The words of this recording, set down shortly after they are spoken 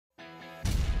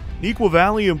Neuqua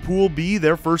Valley in Pool B,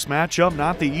 their first matchup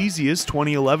not the easiest,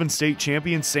 2011 state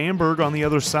champion Sandburg on the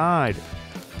other side.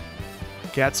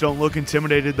 Cats don't look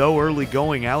intimidated though early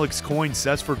going. Alex Coyne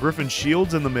sets for Griffin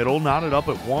Shields in the middle, knotted up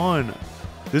at 1.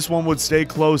 This one would stay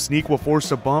close. Neuqua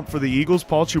forced a bump for the Eagles.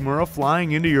 Paul Chumura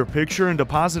flying into your picture and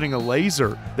depositing a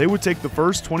laser. They would take the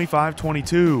first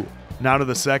 25-22. Now to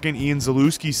the second, Ian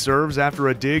Zalewski serves after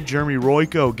a dig. Jeremy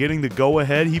Royko getting the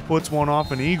go-ahead. He puts one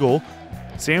off an Eagle.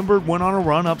 Sandburg went on a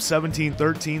run up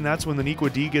 17-13. That's when the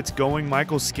Neuqua D gets going.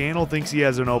 Michael Scannell thinks he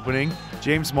has an opening.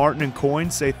 James Martin and Coyne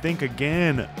say think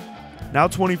again. Now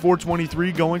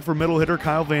 24-23 going for middle hitter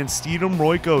Kyle Van Steedem.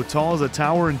 Royko tall as a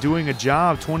tower and doing a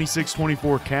job.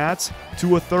 26-24 Cats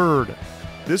to a third.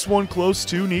 This one close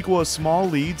to Neuqua, a small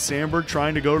lead. Sandburg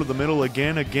trying to go to the middle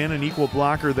again an equal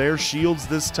blocker there. Shields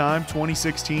this time,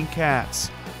 2016 Cats.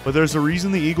 But there's a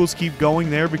reason the Eagles keep going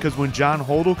there, because when John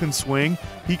Holdle can swing,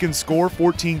 he can score.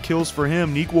 14 kills for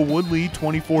him. Neuqua would lead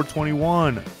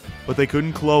 24-21. But they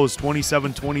couldn't close.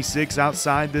 27-26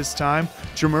 outside this time.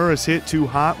 Chimura's hit too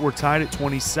hot. We're tied at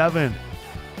 27.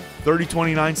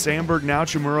 30-29 Sandburg now.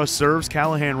 Chimura serves.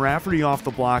 Callahan Rafferty off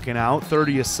the block and out.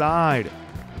 30 aside.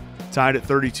 Tied at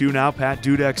 32 now. Pat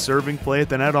Dudek serving. Play at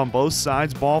the net on both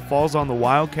sides. Ball falls on the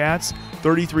Wildcats.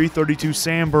 33-32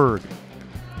 Sandburg.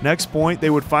 Next point,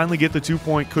 they would finally get the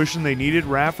 2-point cushion they needed.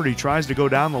 Rafferty tries to go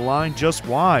down the line just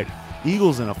wide.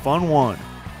 Eagles in a fun one.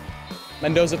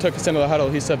 Mendoza took us into the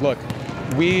huddle. He said, look,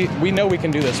 we know we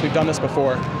can do this. We've done this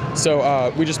before.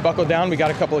 So we just buckled down. We got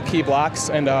a couple of key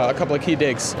blocks and a couple of key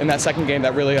digs in that second game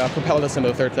that really propelled us into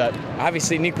the third set.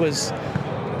 Obviously, Neuqua's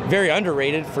very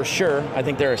underrated for sure. I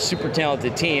think they're a super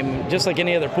talented team. Just like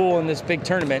any other pool in this big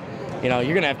tournament, you know,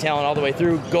 you're going to have talent all the way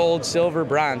through. Gold, silver,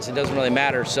 bronze. It doesn't really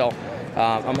matter. So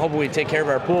I'm hoping we take care of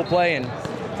our pool play and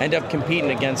end up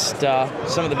competing against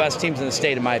some of the best teams in the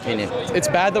state, in my opinion. It's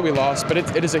bad that we lost, but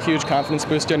it is a huge confidence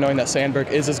booster knowing that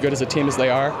Sandburg is as good as a team as they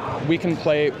are. We can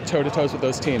play toe-to-toes with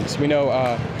those teams. We know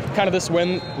kind of this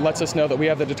win lets us know that we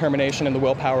have the determination and the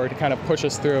willpower to kind of push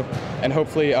us through, and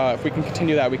hopefully if we can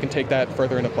continue that, we can take that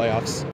further into playoffs.